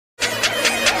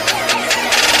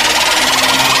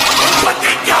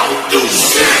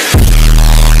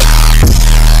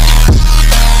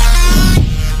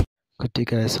Good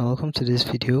day guys, and welcome to this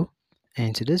video. And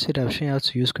in today's video I'm showing you how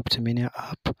to use Cryptomania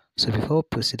app. So before we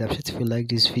proceed, if you like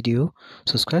this video,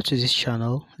 subscribe to this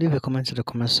channel, leave a comment in the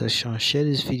comment section, share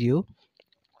this video,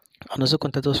 and also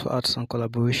contact us for arts and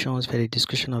collaborations via the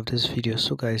description of this video.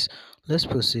 So guys, let's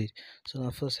proceed. So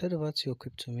now first head over to your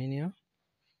Cryptomania.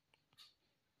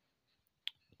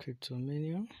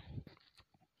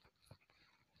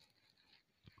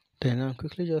 Then now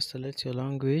quickly just select your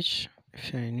language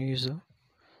if you're a new user.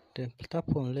 Then tap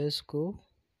on let's go,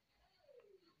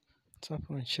 tap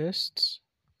on chests.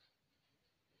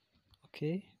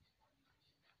 Okay,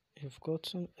 you've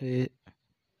gotten a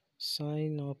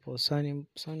sign up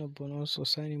bonus or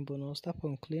sign in bonus. Tap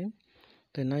on claim.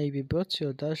 Then now you'll be brought to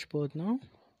your dashboard now.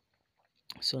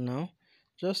 So now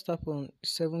just tap on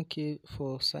 7k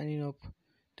for signing up,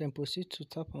 then proceed to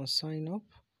tap on sign up,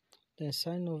 then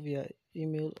sign up via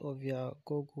email or via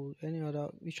Google, any other,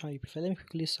 which one you prefer. Let me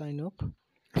quickly sign up.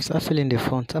 Start filling the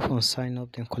form, tap on sign up,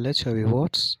 then collect your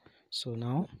rewards. So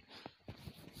now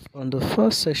on the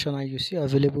first section you see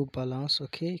available balance.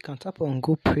 Okay, you can tap on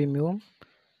go premium.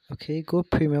 Okay, go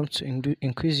premium to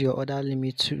increase your order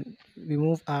limit, to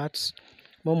remove ads,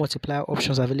 more multiplier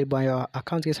options available, and your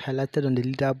account gets highlighted on the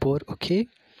leaderboard. Okay,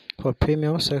 for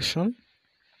premium section.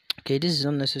 Okay, this is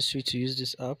not necessary to use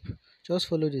this app, just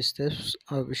follow the steps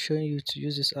I'll be showing you to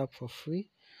use this app for free.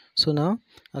 So now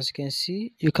as you can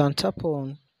see, you can tap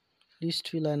on this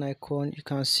 3-line icon.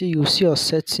 You see your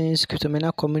settings,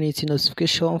 Cryptomania community,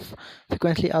 notification,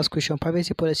 frequently asked question,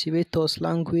 privacy policy, raters,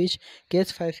 language, get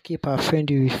 5k per friend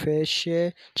you refer,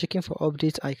 share, checking for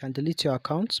updates, and you can delete your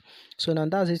account. So now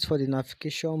that's it for the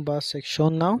navigation bar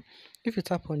section. Now if you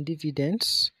tap on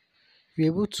dividends, you're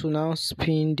able to now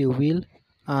spin the wheel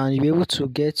and you're able to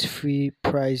get free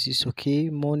prizes. Okay,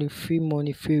 free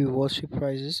money, free rewards, free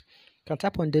prizes. You can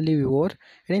tap on daily reward.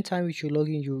 Anytime which you log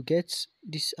in, you get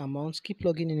this amount. Keep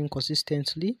logging in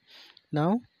consistently.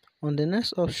 Now on the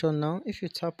next option, now if you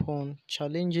tap on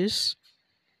challenges,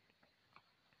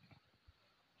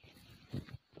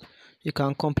 you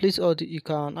can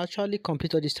actually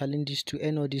complete all these challenges to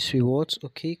earn all these rewards.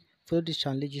 Okay, follow these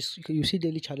challenges. You see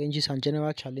daily challenges and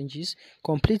general challenges,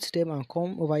 complete them and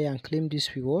come over here and claim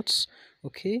these rewards.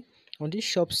 Okay, on this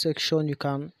shop section you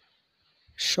can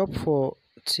shop for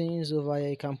things over here.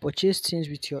 You can purchase things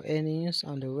with your earnings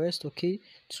and the rest. Okay,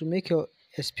 to make your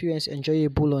experience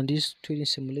enjoyable on this trading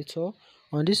simulator.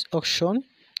 On this auction,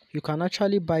 you can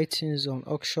actually buy things on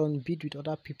auction, bid with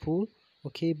other people.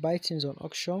 Okay, buy things on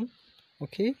auction.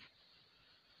 Okay,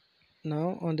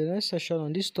 now on the next section,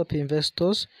 on this top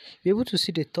investors, you're able to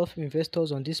see the top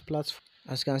investors on this platform.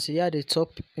 As you can see here, the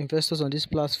top investors on this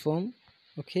platform.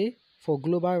 Okay, for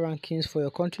global rankings, for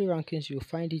your country rankings, you'll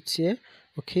find it here.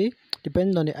 Okay,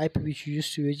 depending on the IP which you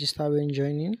use to register when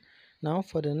joining. Now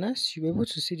for the next, you're able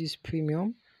to see this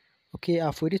premium. Okay,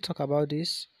 I've already talked about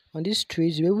this. On these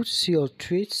trades, you're able to see your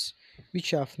trades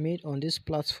which you have made on this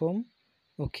platform.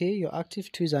 Okay, your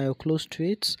active trades and your closed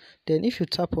trades. Then if you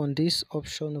tap on this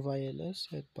option over here, let's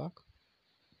head back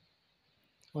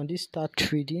on this start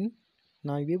trading.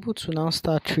 Now you'll be able to now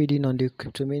start trading on the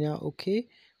Cryptomania. Okay,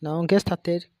 now get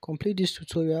started, complete this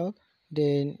tutorial,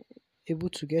 then able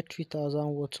to get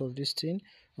 3,000 worth of this thing.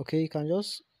 Okay, you can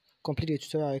just complete the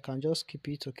tutorial, you can just keep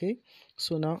it. Okay,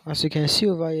 so now as you can see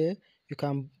over here, you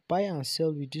can buy and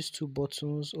sell with these two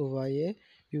buttons over here.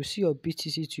 You see your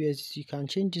BTC to USDT. You can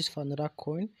change this for another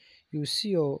coin. You see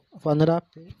your for another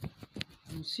pair.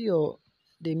 You see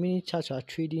the mini chart you are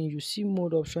trading. You see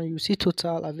mode option. You see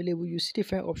total available. You see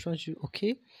different options.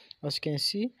 Okay, as you can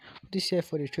see, this here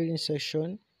for the trading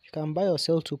section. You can buy or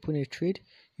sell to open a trade.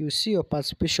 You see your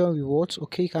participation rewards.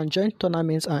 Okay, you can join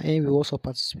tournaments and earn rewards for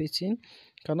participating.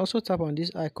 You can also tap on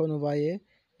this icon over here,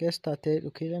 get started.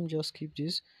 Okay, let me just keep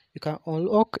this. You can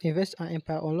unlock, invest an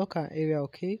empire, unlock an area.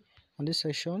 Okay, on this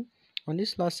section, on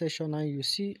this last section now, you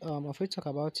see I've already talked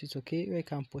about it. Okay, where you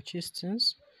can purchase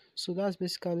things. So that's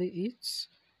basically it.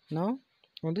 Now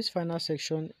on this final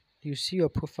section, you see your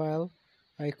profile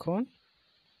icon.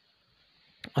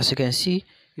 As you can see,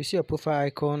 you see your profile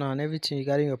icon and everything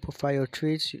regarding your profile, your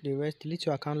trades, the rest, delete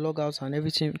your account, logouts, and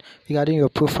everything regarding your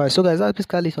profile. So guys, that's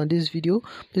basically it on this video.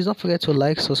 Please don't forget to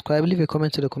like, subscribe, leave a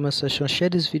comment in the comment section, share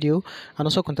this video, and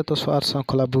also contact us for arts and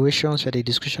collaborations via the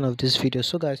description of this video.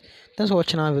 So guys, thanks for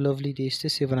watching. Have a lovely day, stay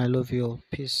safe, and I love you all.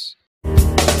 Peace.